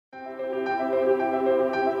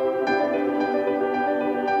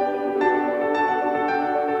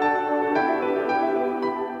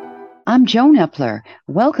I'm Joan Epler.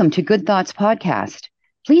 Welcome to Good Thoughts Podcast.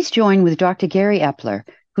 Please join with Dr. Gary Epler,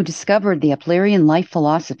 who discovered the Eplerian Life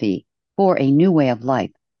Philosophy for a new way of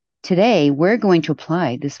life. Today, we're going to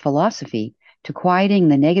apply this philosophy to quieting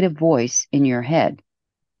the negative voice in your head.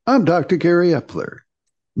 I'm Dr. Gary Epler.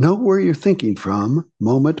 Know where you're thinking from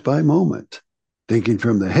moment by moment. Thinking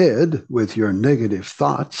from the head with your negative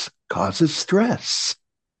thoughts causes stress.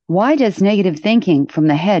 Why does negative thinking from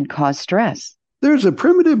the head cause stress? There's a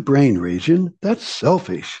primitive brain region that's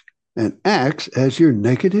selfish and acts as your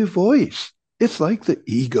negative voice. It's like the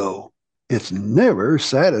ego. It's never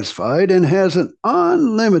satisfied and has an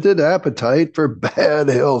unlimited appetite for bad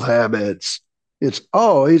health habits. It's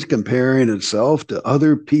always comparing itself to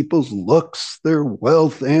other people's looks, their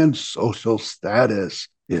wealth, and social status.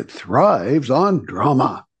 It thrives on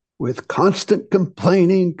drama, with constant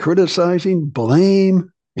complaining, criticizing,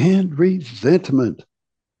 blame, and resentment.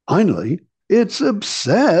 Finally, it's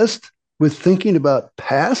obsessed with thinking about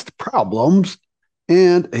past problems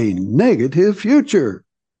and a negative future.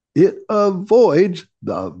 It avoids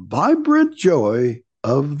the vibrant joy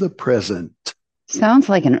of the present. Sounds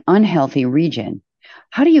like an unhealthy region.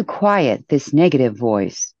 How do you quiet this negative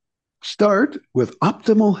voice? Start with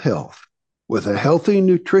optimal health, with a healthy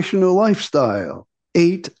nutritional lifestyle,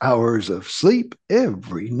 8 hours of sleep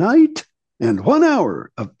every night, and 1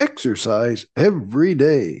 hour of exercise every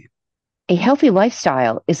day. A healthy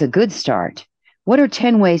lifestyle is a good start. What are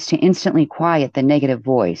 10 ways to instantly quiet the negative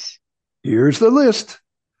voice? Here's the list: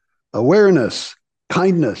 awareness,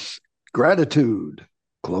 kindness, gratitude,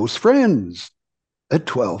 close friends, a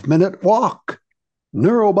 12-minute walk,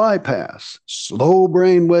 neurobypass, slow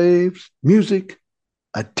brainwaves, music,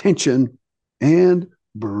 attention, and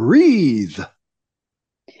breathe.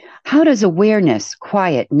 How does awareness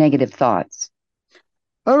quiet negative thoughts?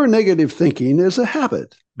 Our negative thinking is a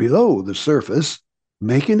habit below the surface,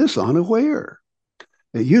 making us unaware.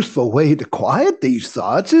 A useful way to quiet these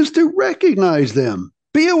thoughts is to recognize them,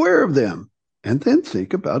 be aware of them, and then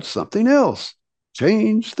think about something else.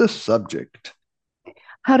 Change the subject.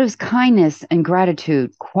 How does kindness and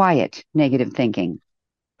gratitude quiet negative thinking?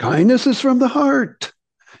 Kindness is from the heart.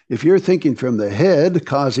 If you're thinking from the head,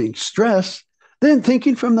 causing stress, then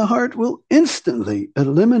thinking from the heart will instantly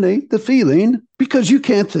eliminate the feeling because you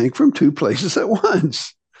can't think from two places at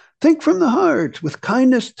once. Think from the heart with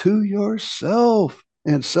kindness to yourself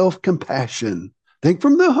and self-compassion. Think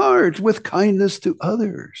from the heart with kindness to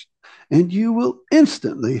others, and you will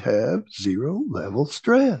instantly have zero-level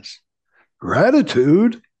stress.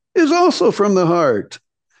 Gratitude is also from the heart,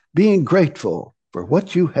 being grateful for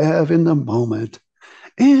what you have in the moment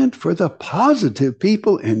and for the positive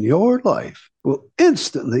people in your life will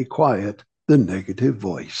instantly quiet the negative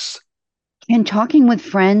voice. Can talking with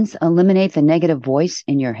friends eliminate the negative voice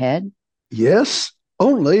in your head? Yes,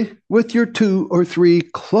 only with your 2 or 3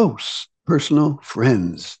 close personal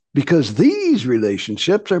friends, because these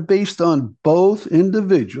relationships are based on both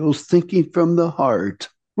individuals thinking from the heart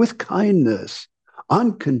with kindness,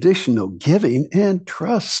 unconditional giving, and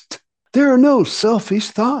trust. There are no selfish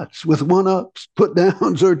thoughts with one-ups,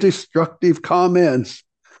 put-downs, or destructive comments.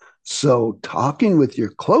 So talking with your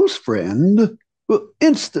close friend will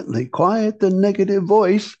instantly quiet the negative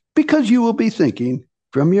voice because you will be thinking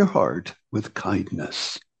from your heart with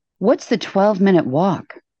kindness. What's the 12-minute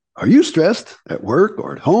walk? Are you stressed at work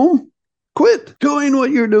or at home? Quit doing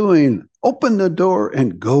what you're doing. Open the door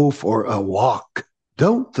and go for a walk.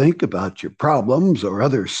 Don't think about your problems or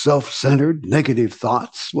other self-centered negative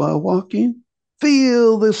thoughts while walking.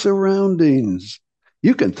 Feel the surroundings.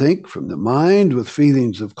 You can think from the mind with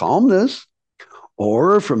feelings of calmness,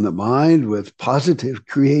 or from the mind with positive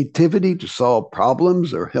creativity to solve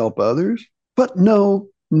problems or help others, but no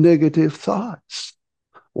negative thoughts.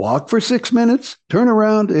 Walk for 6 minutes, turn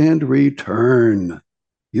around, and return.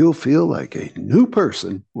 You'll feel like a new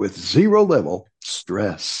person with zero-level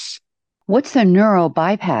stress. What's the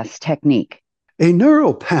neurobypass technique? A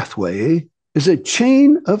neural pathway is a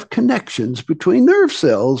chain of connections between nerve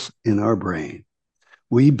cells in our brain.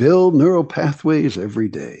 We build neural pathways every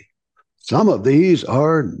day. Some of these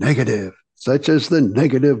are negative, such as the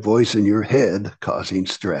negative voice in your head causing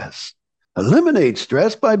stress. Eliminate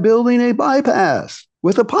stress by building a bypass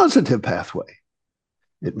with a positive pathway.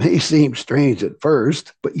 It may seem strange at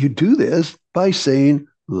first, but you do this by saying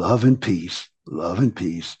love and peace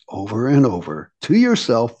over and over to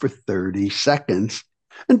yourself for 30 seconds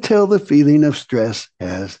until the feeling of stress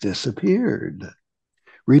has disappeared.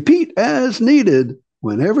 Repeat as needed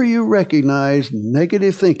whenever you recognize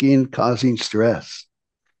negative thinking causing stress.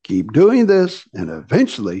 Keep doing this, and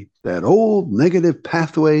eventually that old negative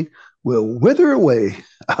pathway will wither away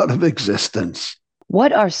out of existence.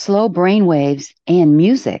 What are slow brain waves and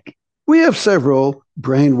music? We have several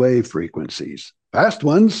brainwave frequencies, fast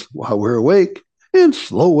ones while we're awake and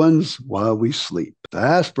slow ones while we sleep.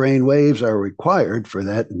 Fast brain waves are required for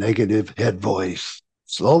that negative head voice.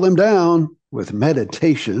 Slow them down with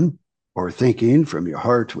meditation or thinking from your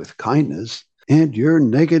heart with kindness, and your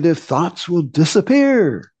negative thoughts will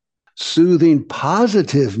disappear. Soothing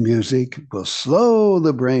positive music will slow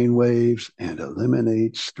the brain waves and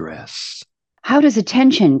eliminate stress. How does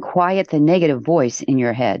attention quiet the negative voice in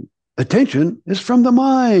your head? Attention is from the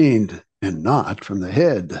mind and not from the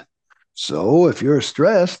head. So if you're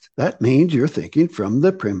stressed, that means you're thinking from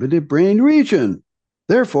the primitive brain region.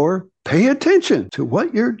 Therefore, pay attention to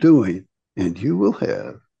what you're doing, and you will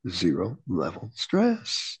have zero level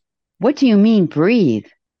stress. What do you mean breathe?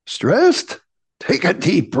 Stressed? Take a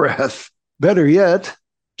deep breath. Better yet,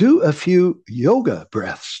 do a few yoga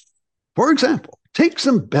breaths. For example, take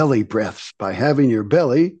some belly breaths by having your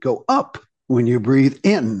belly go up when you breathe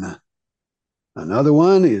in. Another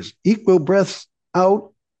one is equal breaths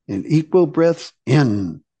out and equal breaths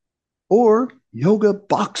in. Or yoga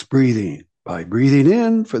box breathing by breathing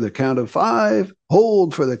in for the count of 5,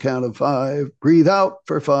 hold for the count of 5, breathe out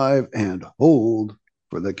for 5, and hold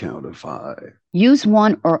for the count of 5. Use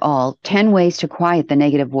one or all 10 ways to quiet the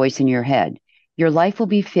negative voice in your head. Your life will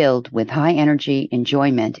be filled with high energy,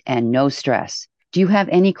 enjoyment, and no stress. Do you have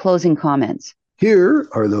any closing comments? Here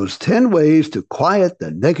are those 10 ways to quiet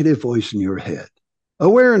the negative voice in your head.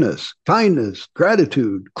 Awareness, kindness,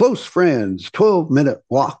 gratitude, close friends, 12-minute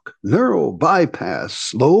walk, neurobypass,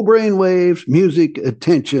 slow brain waves, music,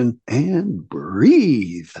 attention, and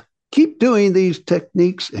breathe. Keep doing these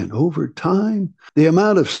techniques, and over time, the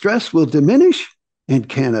amount of stress will diminish and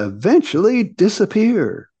can eventually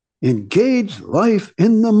disappear. Engage life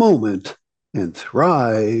in the moment and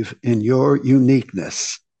thrive in your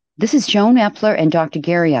uniqueness. This is Joan Epler and Dr.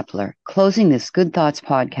 Gary Epler closing this Good Thoughts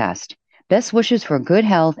podcast. Best wishes for good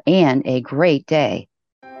health and a great day.